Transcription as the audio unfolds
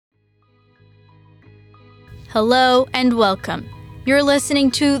Hello and welcome. You're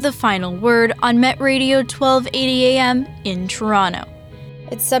listening to The Final Word on Met Radio 1280 AM in Toronto.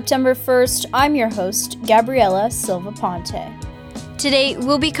 It's September 1st. I'm your host, Gabriela Silva Ponte. Today,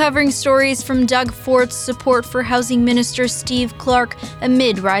 we'll be covering stories from Doug Ford's support for Housing Minister Steve Clark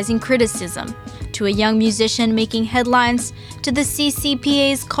amid rising criticism, to a young musician making headlines, to the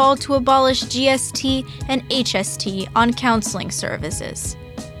CCPA's call to abolish GST and HST on counselling services.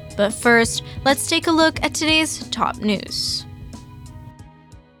 But first, let's take a look at today's top news.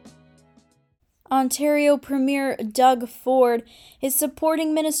 Ontario Premier Doug Ford is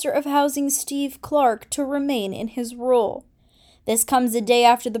supporting Minister of Housing Steve Clark to remain in his role. This comes a day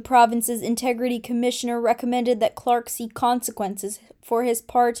after the province's Integrity Commissioner recommended that Clark see consequences for his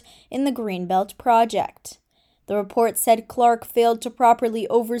part in the Greenbelt project. The report said Clark failed to properly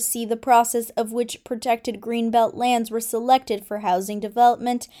oversee the process of which protected Greenbelt lands were selected for housing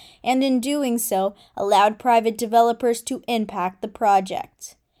development, and in doing so, allowed private developers to impact the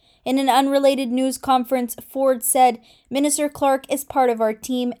project. In an unrelated news conference, Ford said, "Minister Clark is part of our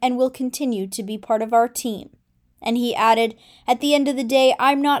team and will continue to be part of our team." And he added, "At the end of the day,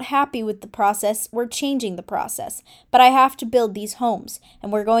 I'm not happy with the process. We're changing the process. But I have to build these homes,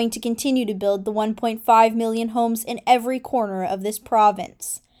 and we're going to continue to build the 1.5 million homes in every corner of this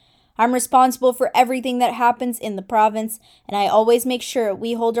province. I'm responsible for everything that happens in the province, and I always make sure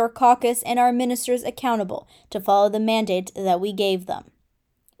we hold our caucus and our ministers accountable to follow the mandate that we gave them."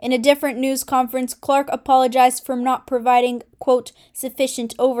 In a different news conference, Clark apologized for not providing, quote,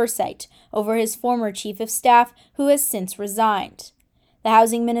 sufficient oversight over his former chief of staff, who has since resigned. The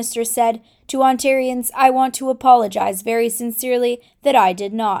housing minister said, "To Ontarians, I want to apologize very sincerely that I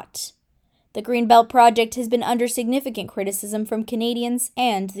did not." The Greenbelt project has been under significant criticism from Canadians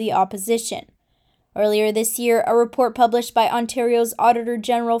and the opposition. Earlier this year, a report published by Ontario's Auditor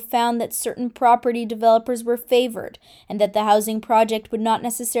General found that certain property developers were favored and that the housing project would not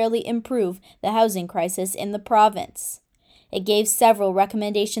necessarily improve the housing crisis in the province. It gave several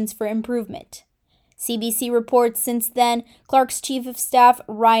recommendations for improvement. CBC reports since then, Clark's chief of staff,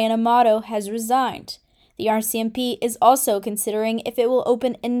 Ryan Amato, has resigned. The RCMP is also considering if it will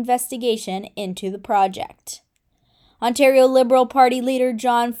open an investigation into the project. Ontario Liberal Party leader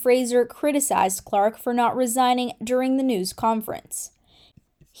John Fraser criticized Clark for not resigning during the news conference.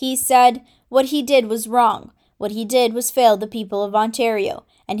 He said, "What he did was wrong. What he did was fail the people of Ontario,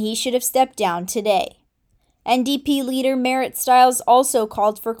 and he should have stepped down today." NDP leader Merritt Stiles also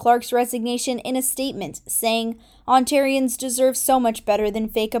called for Clark's resignation in a statement, saying, "Ontarians deserve so much better than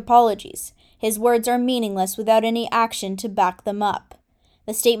fake apologies. His words are meaningless without any action to back them up."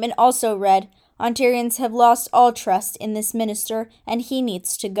 The statement also read, "Ontarians have lost all trust in this minister, and he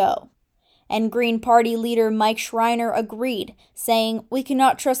needs to go." And Green Party leader Mike Schreiner agreed, saying, "We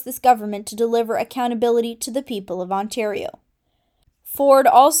cannot trust this government to deliver accountability to the people of Ontario." Ford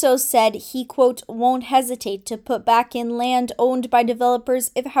also said he, quote, "won't hesitate to put back in land owned by developers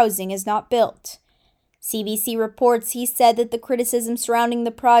if housing is not built." CBC reports he said that the criticism surrounding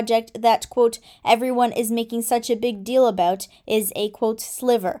the project that, quote, "everyone is making such a big deal about is a, quote,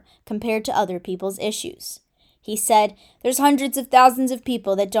 sliver compared to other people's issues." He said, "There's hundreds of thousands of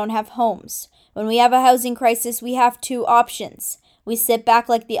people that don't have homes. When we have a housing crisis, we have two options. We sit back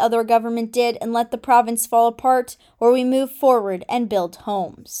like the other government did and let the province fall apart, or we move forward and build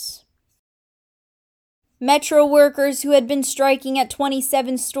homes." Metro workers who had been striking at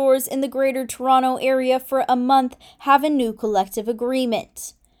 27 stores in the Greater Toronto area for a month have a new collective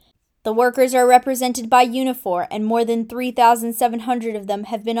agreement. The workers are represented by Unifor, and more than 3,700 of them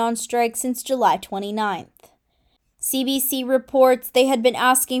have been on strike since July 29th. CBC reports they had been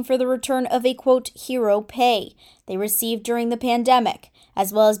asking for the return of a, quote, hero pay they received during the pandemic,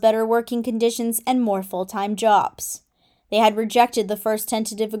 as well as better working conditions and more full-time jobs. They had rejected the first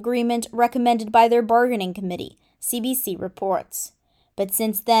tentative agreement recommended by their bargaining committee, CBC reports. But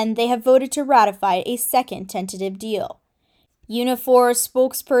since then, they have voted to ratify a second tentative deal. Unifor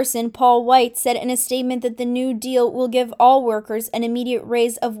spokesperson Paul White said in a statement that the new deal will give all workers an immediate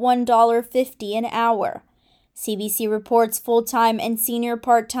raise of $1.50 an hour. CBC reports full-time and senior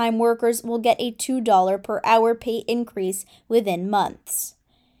part-time workers will get a $2 per hour pay increase within months.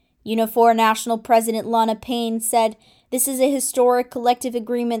 Unifor National President Lana Payne said, "This is a historic collective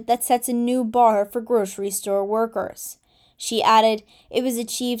agreement that sets a new bar for grocery store workers." She added, "It was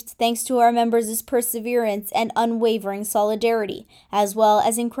achieved thanks to our members' perseverance and unwavering solidarity, as well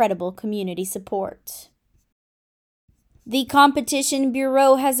as incredible community support." The Competition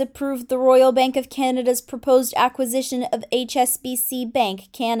Bureau has approved the Royal Bank of Canada's proposed acquisition of HSBC Bank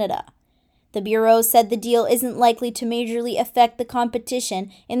Canada. The Bureau said the deal isn't likely to majorly affect the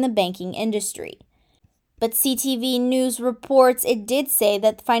competition in the banking industry. But CTV News reports it did say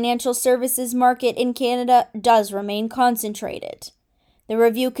that the financial services market in Canada does remain concentrated. The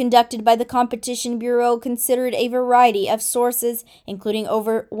review conducted by the Competition Bureau considered a variety of sources, including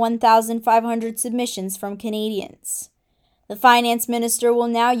over 1,500 submissions from Canadians. The finance minister will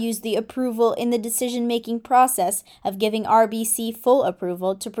now use the approval in the decision-making process of giving RBC full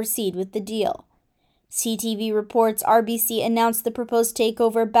approval to proceed with the deal. CTV reports RBC announced the proposed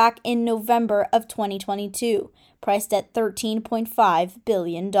takeover back in November of 2022, priced at $13.5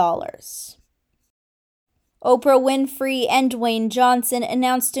 billion. Oprah Winfrey and Dwayne Johnson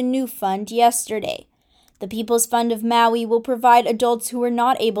announced a new fund yesterday. The People's Fund of Maui will provide adults who are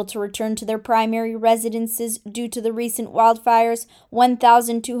not able to return to their primary residences due to the recent wildfires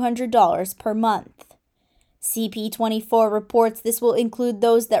 $1,200 per month. CP24 reports this will include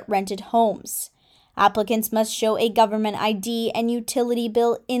those that rented homes. Applicants must show a government ID and utility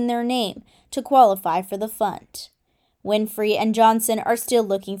bill in their name to qualify for the fund. Winfrey and Johnson are still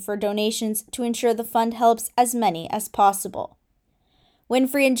looking for donations to ensure the fund helps as many as possible.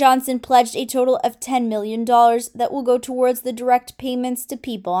 Winfrey and Johnson pledged a total of $10 million that will go towards the direct payments to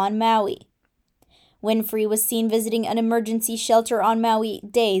people on Maui. Winfrey was seen visiting an emergency shelter on Maui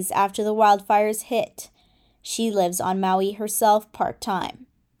days after the wildfires hit. She lives on Maui herself part-time.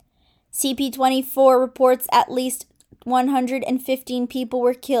 CP24 reports at least 115 people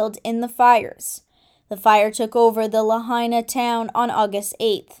were killed in the fires. The fire took over the Lahaina town on August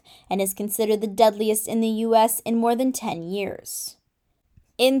 8th and is considered the deadliest in the U.S. in more than 10 years.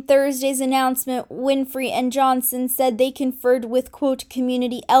 In Thursday's announcement, Winfrey and Johnson said they conferred with, quote,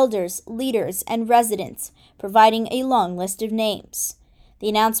 community elders, leaders, and residents, providing a long list of names. The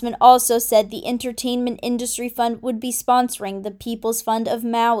announcement also said the Entertainment Industry Fund would be sponsoring the People's Fund of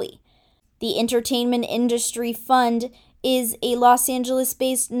Maui. The Entertainment Industry Fund is a Los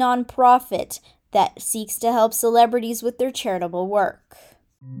Angeles-based nonprofit that seeks to help celebrities with their charitable work.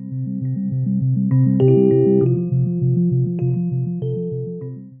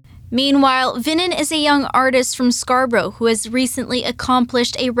 Meanwhile, Vinnan is a young artist from Scarborough who has recently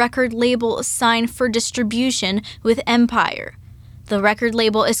accomplished a record label sign for distribution with Empire. The record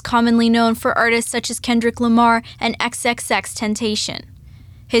label is commonly known for artists such as Kendrick Lamar and XXXTentacion.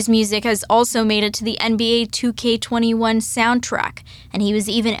 His music has also made it to the NBA 2K21 soundtrack, and he was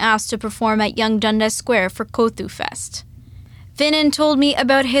even asked to perform at Young Dundas Square for Kothu Fest. Vinnan told me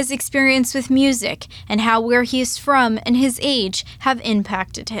about his experience with music and how where he is from and his age have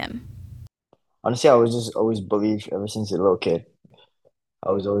impacted him. Honestly, I was just always bullied ever since a little kid.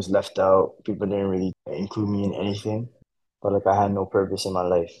 I was always left out. People didn't really include me in anything. But like I had no purpose in my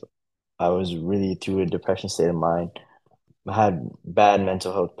life. I was really through a depression state of mind. I had bad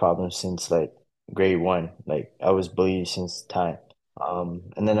mental health problems since like grade one. Like I was bullied since time.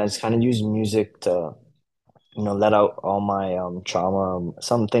 And then I just kind of used music to, let out all my trauma.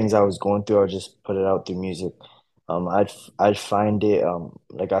 Some things I was going through, I just put it out through music. I'd find it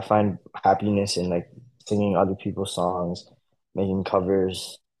like I find happiness in like singing other people's songs, making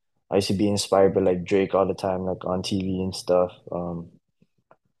covers. I used to be inspired by like Drake all the time, like on TV and stuff.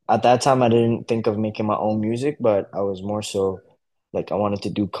 At that time, I didn't think of making my own music, but I was more so like I wanted to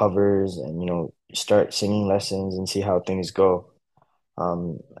do covers and start singing lessons and see how things go.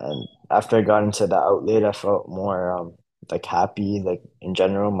 And after I got into the outlet, I felt more like happy. Like in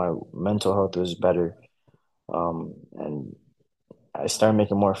general, my mental health was better. And I started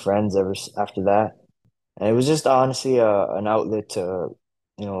making more friends after that. And it was just honestly an outlet to,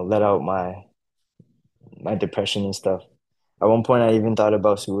 let out my depression and stuff. At one point, I even thought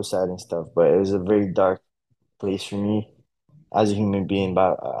about suicide and stuff, but it was a very dark place for me as a human being.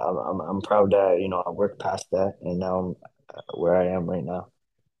 But I'm proud that I worked past that, and now I'm where I am right now.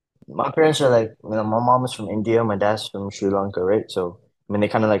 My parents are like, my mom is from India, my dad's from Sri Lanka, right? So I mean, they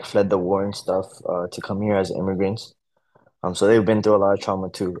kind of like fled the war and stuff to come here as immigrants. So they've been through a lot of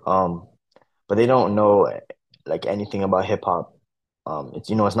trauma too. But they don't know like anything about hip hop. It's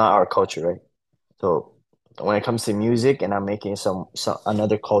not our culture, right? So when it comes to music and I'm making some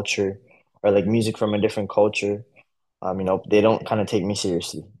another culture or like music from a different culture, they don't kind of take me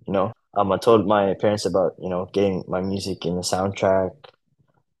seriously. I told my parents about, getting my music in the soundtrack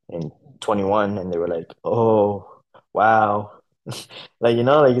in 21 and they were like, "Oh, wow." Like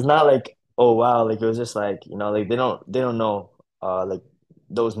it's not like, "Oh, wow." Like it was just like, like they don't know like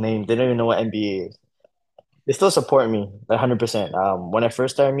those names. They don't even know what NBA is. They still support me 100%. When I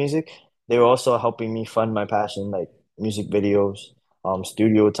first started music, they were also helping me fund my passion, like music videos,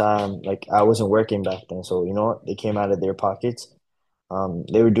 studio time. Like I wasn't working back then, so you know what? They came out of their pockets.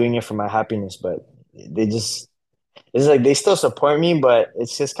 They were doing it for my happiness, but they just it's like they still support me, but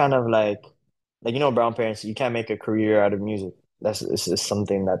it's just kind of like like brown parents, you can't make a career out of music. That's It's just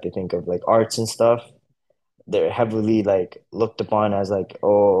something that they think of, like arts and stuff. They're heavily like looked upon as like,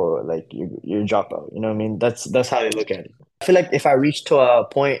 oh, like you're a dropout. You know what I mean? That's how they look at it. I feel like if I reach to a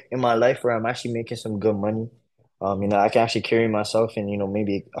point in my life where I'm actually making some good money, I can actually carry myself and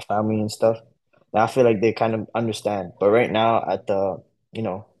maybe a family and stuff. And I feel like they kind of understand. But right now, you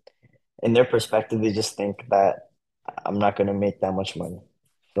know, in their perspective, they just think that I'm not gonna make that much money.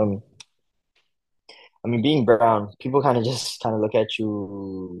 Feel me? I mean, being brown, people kind of just kind of look at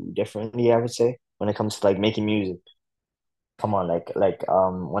you differently, I would say, when it comes to like making music. Come on,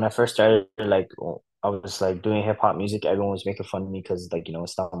 when I first started, I was like doing hip hop music, everyone was making fun of me because like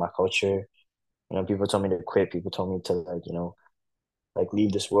it's not my culture. People told me to quit. People told me to like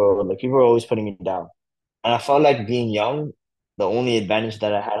leave this world. Like people were always putting me down, and I felt like being young, the only advantage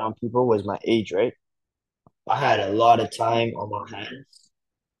that I had on people was my age, right? I had a lot of time on my hands,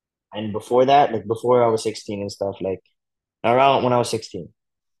 and before that, like before I was 16 and stuff, like around when I was 16,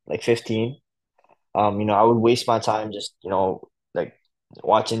 like 15. I would waste my time just, like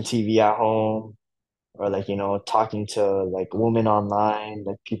watching TV at home or like, talking to like women online,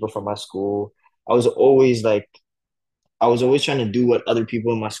 like people from my school. I was always like, I was always trying to do what other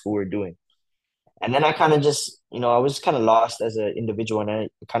people in my school were doing. And then I kind of just, I was kind of lost as an individual and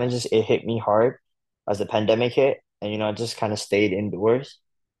it kind of just, it hit me hard as the pandemic hit. And, I just kind of stayed indoors.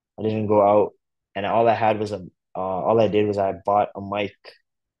 I didn't go out, and all I did was I bought a mic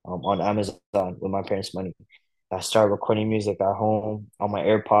on Amazon with my parents' money. I started recording music at home on my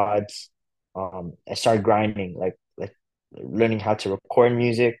AirPods. I started grinding, like learning how to record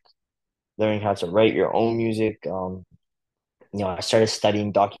music, learning how to write your own music. I started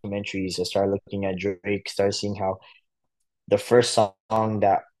studying documentaries. I started looking at Drake. Started seeing how the first song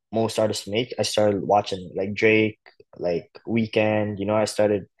that most artists make. I started watching like Drake, like Weekend. I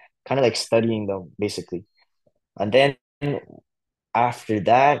started kind of like studying them basically. And then after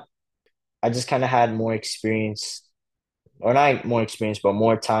that, I just kind of had more experience, or not more experience, but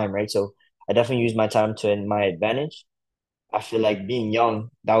more time, right? So I definitely used my time to my advantage. I feel like being young,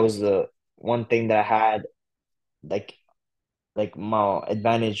 that was the one thing that I had, like my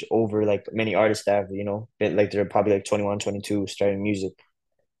advantage over like many artists that have, been like they're probably like 21, 22 starting music.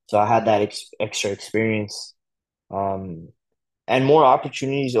 So I had that extra experience. Um, and more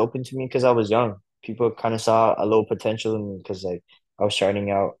opportunities open to me because I was young. People kind of saw a little potential in me because like I was starting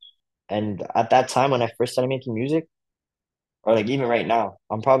out. And at that time when I first started making music, or like even right now,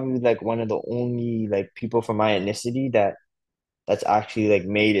 I'm probably like one of the only like people from my ethnicity that's actually like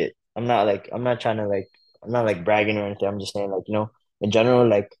made it. I'm not trying to like I'm not like bragging or anything. I'm just saying like, in general,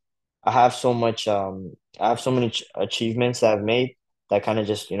 like I have so many achievements that I've made that kind of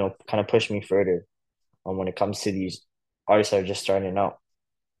just, kind of push me further when it comes to these artists that are just starting out.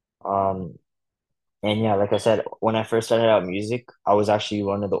 Um and yeah, like I said, when I first started out music, I was actually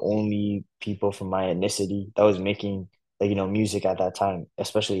one of the only people from my ethnicity that was making like, music at that time,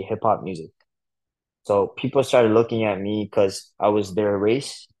 especially hip hop music. So people started looking at me because I was their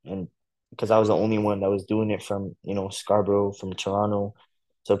race and because I was the only one that was doing it from, Scarborough, from Toronto.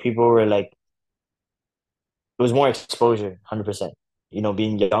 So people were like, it was more exposure, 100%,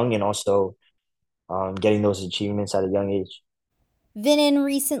 being young and also getting those achievements at a young age. Vinin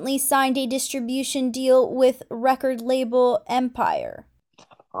recently signed a distribution deal with record label Empire.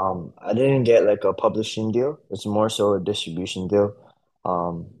 I didn't get like a publishing deal. It's more so a distribution deal.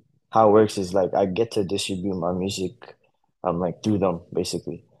 Um, how it works is like I get to distribute my music, like through them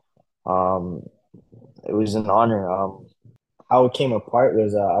basically. Um, it was an honor. How it came apart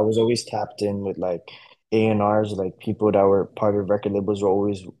was I was always tapped in with like A&Rs, like people that were part of record labels were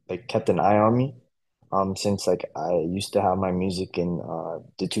always like kept an eye on me. Since like I used to have my music in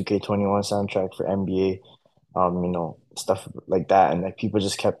the 2K21 soundtrack for NBA, stuff like that, and like people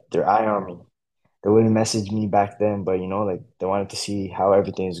just kept their eye on me. They wouldn't message me back then, but like they wanted to see how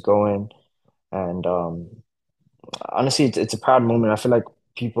everything is going. And honestly, it's a proud moment. I feel like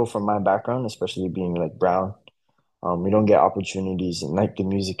people from my background, especially being like brown, we don't get opportunities in like the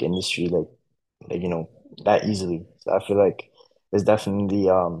music industry that easily. So I feel like it's definitely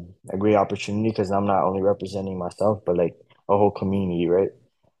a great opportunity because I'm not only representing myself but like a whole community, right?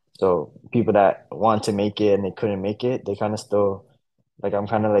 So people that want to make it and they couldn't make it, they kind of still like I'm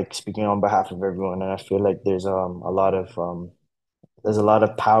kind of like speaking on behalf of everyone, and I feel like there's a lot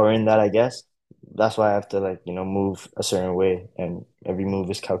of power in that, I guess. That's why I have to like move a certain way, and every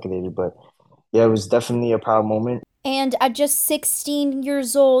move is calculated. But yeah, it was definitely a proud moment. And at just 16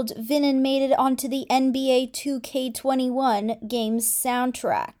 years old, Vinin made it onto the NBA 2K21 game's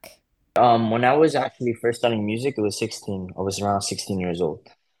soundtrack. When I was actually first starting music, it was 16. I was around 16 years old.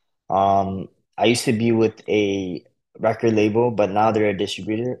 Um, I used to be with a record label, but now they're a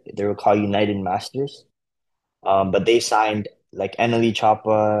distributor. They were called United Masters. But they signed like Eneli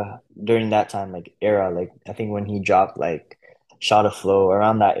Choppa during that time, like era, like I think when he dropped like Shot of Flow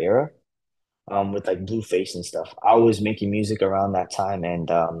around that era, with like Blueface and stuff. I was making music around that time, and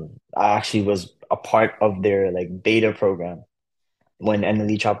I actually was a part of their like beta program when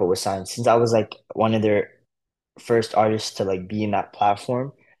Eneli Choppa was signed. Since I was like one of their first artists to like be in that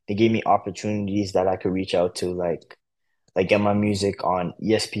platform, they gave me opportunities that I could reach out to like get my music on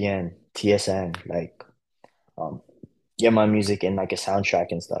ESPN, TSN, like um get my music in like a soundtrack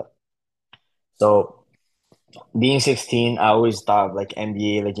and stuff. So being 16, I always thought of like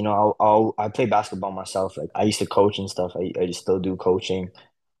NBA, like I play basketball myself. Like I used to coach and stuff. I just still do coaching,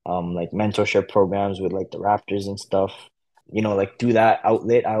 like mentorship programs with like the Raptors and stuff. Like through that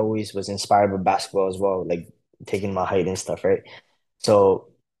outlet, I always was inspired by basketball as well, like taking my height and stuff, right?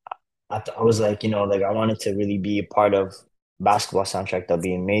 So I was like, like I wanted to really be a part of basketball soundtrack. That'd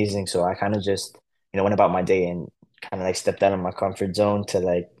be amazing. So I kind of just, went about my day and kind of like stepped out of my comfort zone to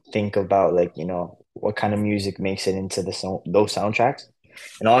like think about like, what kind of music makes it into those soundtracks.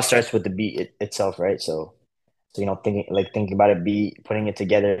 And all starts with the beat itself, right? So thinking about it, beat, putting it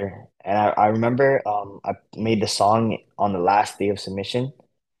together. And I remember I made the song on the last day of submission.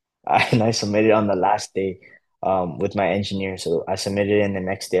 And I submitted on the last day with my engineer. So I submitted, and the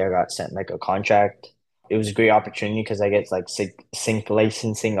next day I got sent like a contract. It was a great opportunity because I get like sync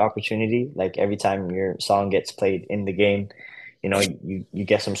licensing opportunity. Like every time your song gets played in the game, you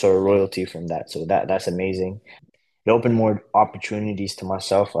get some sort of royalty from that. So that's amazing. It opened more opportunities to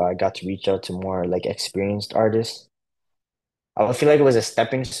myself. I got to reach out to more like experienced artists. I feel like it was a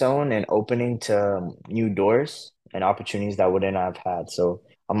stepping stone and opening to new doors and opportunities that I wouldn't have had. So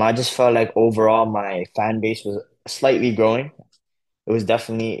I just felt like overall my fan base was slightly growing. It was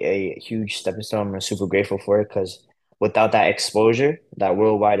definitely a huge stepping stone. I'm super grateful for it because without that exposure, that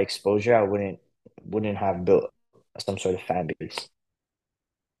worldwide exposure, I wouldn't have built some sort of fan base.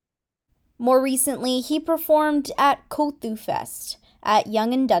 More recently, he performed at Kothu Fest at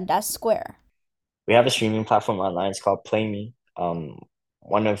Yonge and Dundas Square. We have a streaming platform online. It's called Play Me.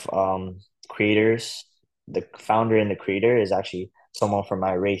 One of creators, the founder and the creator is actually someone from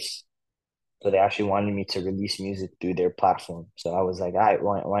my race. So they actually wanted me to release music through their platform. So I was like, all right,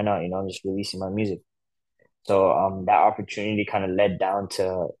 why not? Just releasing my music. So that opportunity kind of led down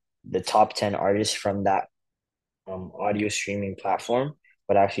to the top 10 artists from that audio streaming platform,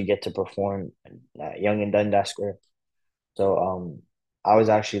 but actually get to perform at Young and Dundas Square. So I was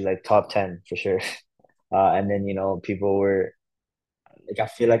actually like top 10 for sure. And then, people were like, I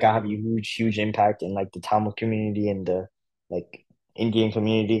feel like I have a huge impact in like the Tamil community and the like Indian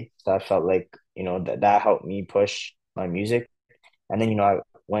community. So I felt like, that helped me push my music. And then, I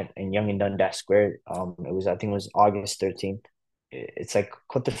went in Young and Dundas Square. I think it was August 13th. It's like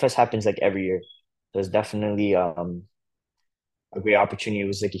Kota Fest happens like every year. So it's definitely a great opportunity. It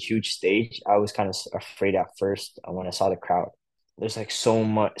was like a huge stage. I was kind of afraid at first when I saw the crowd. There's like so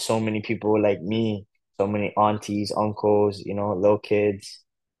many people like me, so many aunties, uncles, little kids.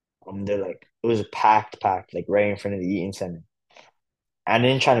 They're like it was packed, like right in front of the eating center. I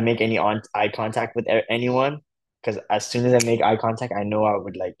didn't try to make any on eye contact with anyone because as soon as I make eye contact, I know I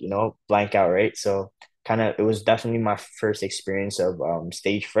would like blank out, right? So kind of it was definitely my first experience of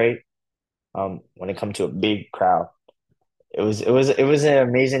stage fright when it comes to a big crowd. It was an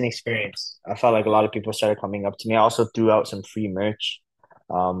amazing experience. I felt like a lot of people started coming up to me. I also threw out some free merch.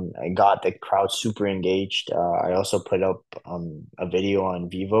 I got the crowd super engaged. I also put up a video on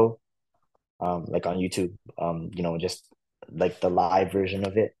Vivo, like on YouTube, just like the live version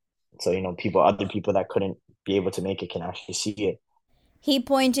of it. So, other people that couldn't be able to make it can actually see it. He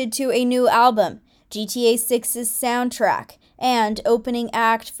pointed to a new album, GTA 6's soundtrack, and opening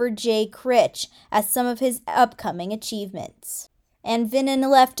act for Jay Critch as some of his upcoming achievements. And Vinon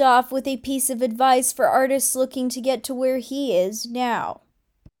left off with a piece of advice for artists looking to get to where he is now.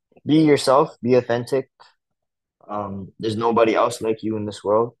 Be yourself, be authentic. There's nobody else like you in this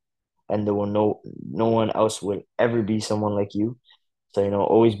world, and there will no one else will ever be someone like you. So,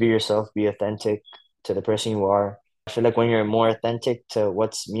 always be yourself, be authentic to the person you are. I feel like when you're more authentic to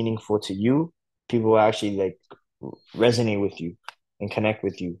what's meaningful to you, people will actually like resonate with you and connect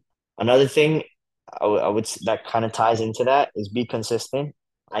with you. Another thing that kind of ties into that is be consistent.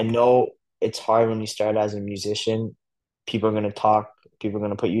 I know it's hard when you start as a musician. People are gonna talk, people are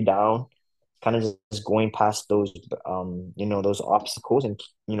gonna put you down. Kind of just going past those obstacles and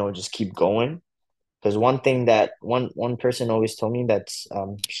just keep going. Because one thing that one person always told me, that's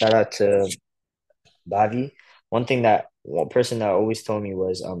shout out to Bavi. One person that always told me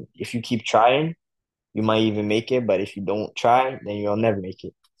was, if you keep trying, you might even make it, but if you don't try, then you'll never make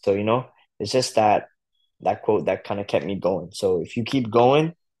it. So, it's just that quote that kind of kept me going. So if you keep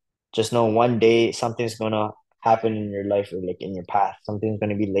going, just know one day something's gonna happen in your life, or like in your path. Something's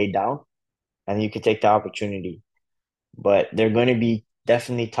gonna be laid down, and you could take the opportunity. But there are gonna be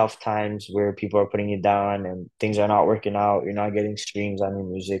definitely tough times where people are putting you down and things are not working out. You're not getting streams on your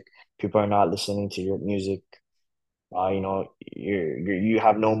music. People are not listening to your music. You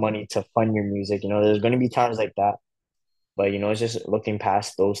have no money to fund your music. There's gonna be times like that. But it's just looking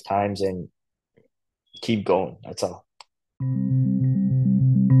past those times and keep going. That's all.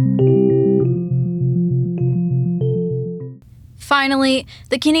 Finally,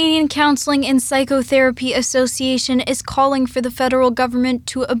 the Canadian Counselling and Psychotherapy Association is calling for the federal government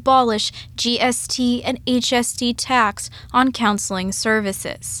to abolish GST and HST tax on counseling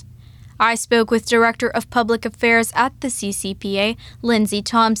services. I spoke with Director of Public Affairs at the CCPA, Lindsay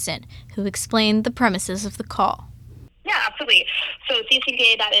Thompson, who explained the premises of the call. Yeah, absolutely. So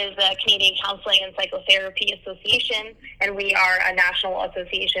CCPA, that is the Canadian Counselling and Psychotherapy Association, and we are a national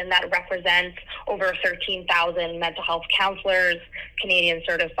association that represents over 13,000 mental health counselors, Canadian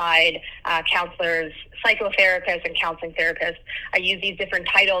certified counselors, psychotherapists, and counseling therapists. I use these different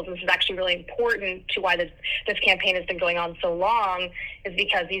titles. This is actually really important to why this campaign has been going on so long, is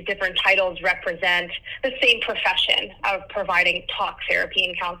because these different titles represent the same profession of providing talk therapy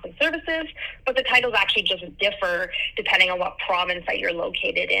and counseling services, but the titles actually just differ depending on what province that you're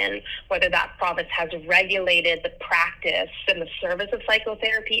located in, whether that province has regulated the practice and the service of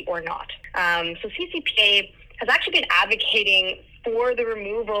psychotherapy or not. So CCPA has actually been advocating for the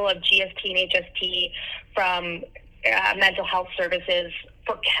removal of GST and HST from mental health services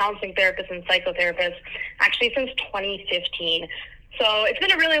for counseling therapists and psychotherapists actually since 2015. So it's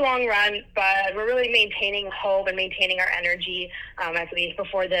been a really long run, but we're really maintaining hope and maintaining our energy as we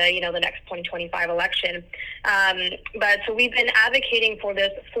before the next 2025 election. But so we've been advocating for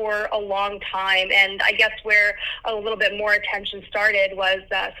this for a long time, and I guess where a little bit more attention started was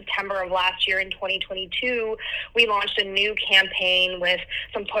September of last year in 2022. We launched a new campaign with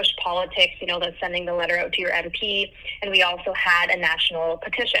some push politics, that's sending the letter out to your MP, and we also had a national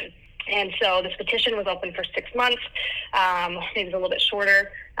petition. And so this petition was open for 6 months, maybe it was a little bit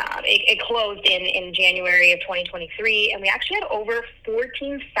shorter. It closed in January of 2023, and we actually had over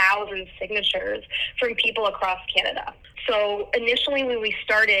 14,000 signatures from people across Canada. So initially when we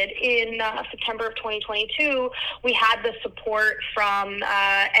started in September of 2022, we had the support from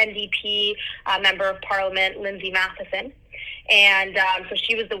NDP Member of Parliament, Lindsay Matheson. And so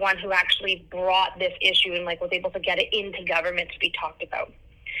she was the one who actually brought this issue and was able to get it into government to be talked about.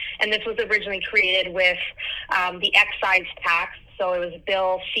 And this was originally created with the excise tax, so it was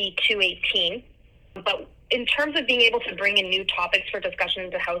Bill C-218. But in terms of being able to bring in new topics for discussion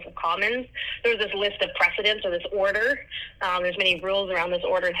into House of Commons, there was this list of precedents or this order. There's many rules around this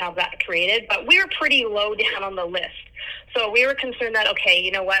order and how that created, but we were pretty low down on the list. So we were concerned that, okay,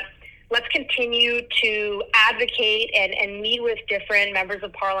 you know what? Let's continue to advocate and meet with different members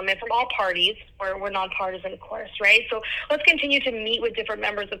of parliament from all parties. We're nonpartisan, of course, right? So let's continue to meet with different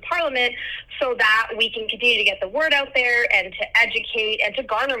members of parliament so that we can continue to get the word out there and to educate and to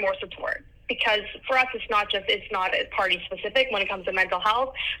garner more support. Because for us, it's not party specific when it comes to mental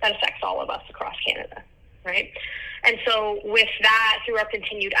health. That affects all of us across Canada, right? And so with that, through our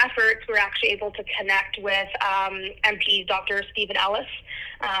continued efforts, we're actually able to connect with MP Dr. Stephen Ellis.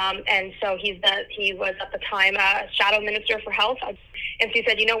 And so he was at the time Shadow Minister for Health. And so he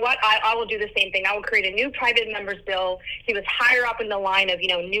said, you know what, I will do the same thing. I will create a new private member's bill. He was higher up in the line of,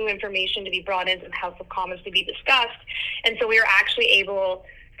 new information to be brought into the House of Commons to be discussed. And so we were actually able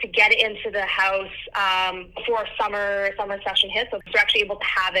to get it into the House before summer session hit. So we're actually able to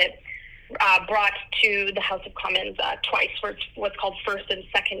have it brought to the House of Commons twice for what's called first and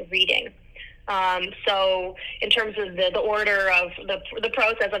second reading. So in terms of the order of the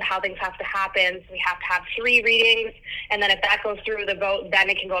process of how things have to happen, we have to have 3 readings, and then if that goes through the vote, then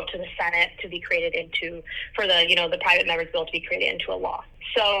it can go up to the Senate to be created for the private member's bill to be created into a law.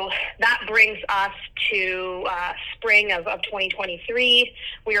 So that brings us to spring of 2023.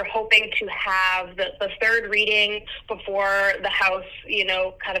 We are hoping to have the 3rd reading before the House,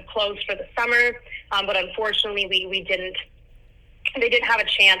 kind of closed for the summer. But unfortunately, they didn't have a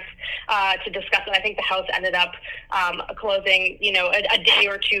chance to discuss it. I think the House ended up closing, a day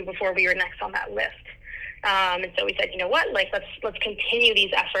or 2 before we were next on that list. And so we said, you know what, let's continue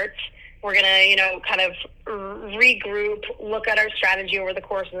these efforts. We're going to, kind of regroup, look at our strategy over the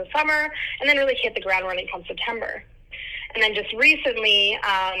course of the summer, and then really hit the ground running come September. And then just recently,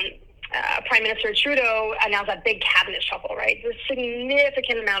 Prime Minister Trudeau announced that big cabinet shuffle, right? There's a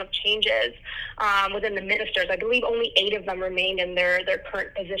significant amount of changes within the ministers. I believe only 8 of them remained in their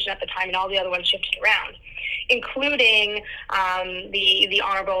current position at the time, and all the other ones shifted around, including the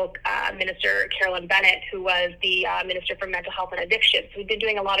Honourable Minister Carolyn Bennett, who was the Minister for Mental Health and Addiction. So we've been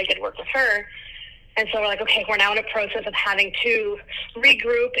doing a lot of good work with her. And so we're like, okay, we're now in a process of having to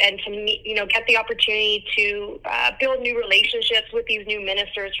regroup and to meet, get the opportunity to build new relationships with these new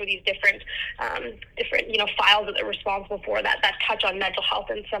ministers for these different files that they're responsible for that touch on mental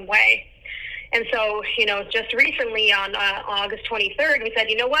health in some way. And so, just recently on August 23rd, we said,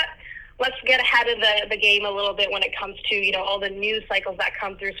 you know what? Let's get ahead of the game a little bit when it comes to, all the news cycles that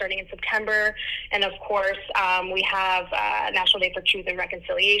come through starting in September. And of course, we have National Day for Truth and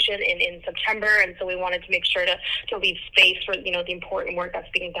Reconciliation in September. And so we wanted to make sure to leave space for, the important work that's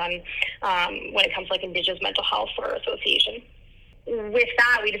being done when it comes to Indigenous Mental Health for Association. With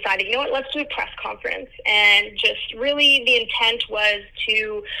that, we decided, let's do a press conference. And just really the intent was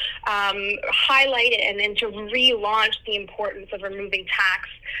to highlight it and to relaunch the importance of removing tax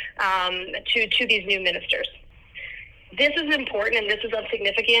to these new ministers. This is important and this is of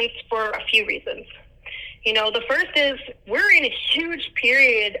significance for a few reasons. The first is we're in a huge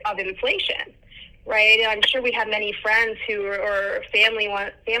period of inflation. Right, and I'm sure we have many friends or family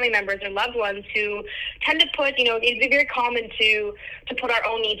members and loved ones who tend to put, it's very common to put our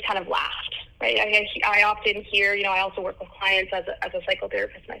own needs kind of last. Right, I often hear, I also work with clients as a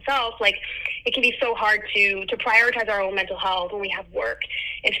psychotherapist myself. It can be so hard to prioritize our own mental health when we have work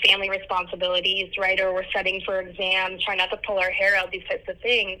and family responsibilities, right? Or we're studying for exams, trying not to pull our hair out, these types of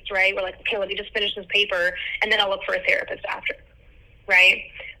things, right? We're like, okay, let me just finish this paper and then I'll look for a therapist after, right?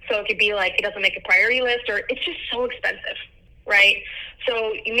 So it could be it doesn't make a priority list, or it's just so expensive, right?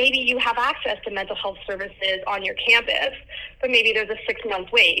 So maybe you have access to mental health services on your campus, but maybe there's a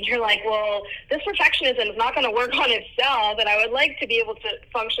 6-month wait. And you're like, well, this perfectionism is not going to work on itself, and I would like to be able to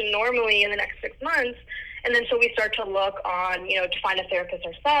function normally in the next 6 months. And then so we start to look on, to find a therapist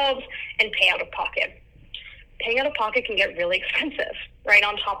ourselves and pay out of pocket. Paying out of pocket can get really expensive, right?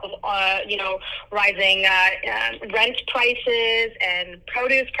 On top of, rising rent prices and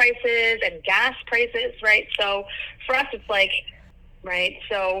produce prices and gas prices, right? So for us, it's right?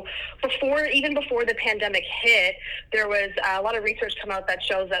 So even before the pandemic hit, there was a lot of research come out that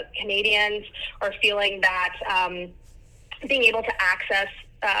shows that Canadians are feeling that being able to access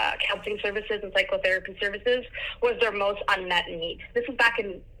counseling services and psychotherapy services was their most unmet need. This was back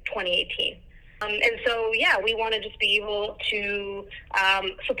in 2018. And so, we want to just be able to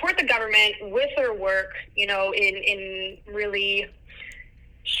support the government with their work, in really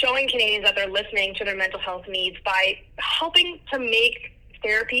showing Canadians that they're listening to their mental health needs by helping to make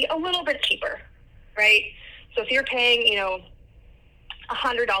therapy a little bit cheaper, right? So if you're paying,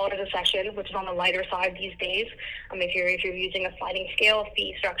 $100 a session, which is on the lighter side these days, if you're using a sliding scale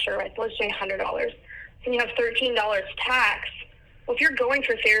fee structure, right? So let's say $100, and you have $13 tax. Well, if you're going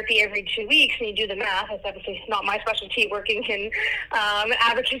for therapy every 2 weeks and you do the math, that's obviously not my specialty, working in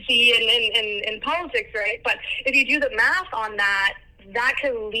advocacy and politics, right? But if you do the math on that, that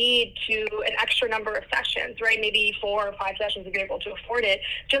could lead to an extra number of sessions, right? Maybe 4 or 5 sessions if you're able to afford it,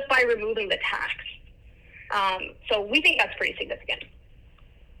 just by removing the tax. So we think that's pretty significant.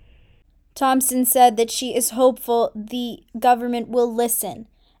 Thompson said that she is hopeful the government will listen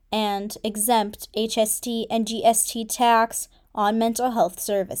and exempt HST and GST tax on mental health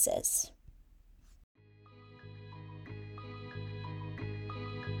services.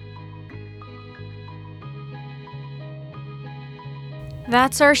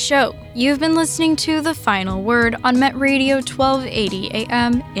 That's our show. You've been listening to The Final Word on Met Radio 1280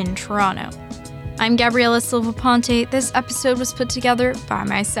 AM in Toronto. I'm Gabriela Silva Ponte. This episode was put together by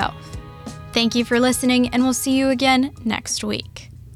myself. Thank you for listening, and we'll see you again next week.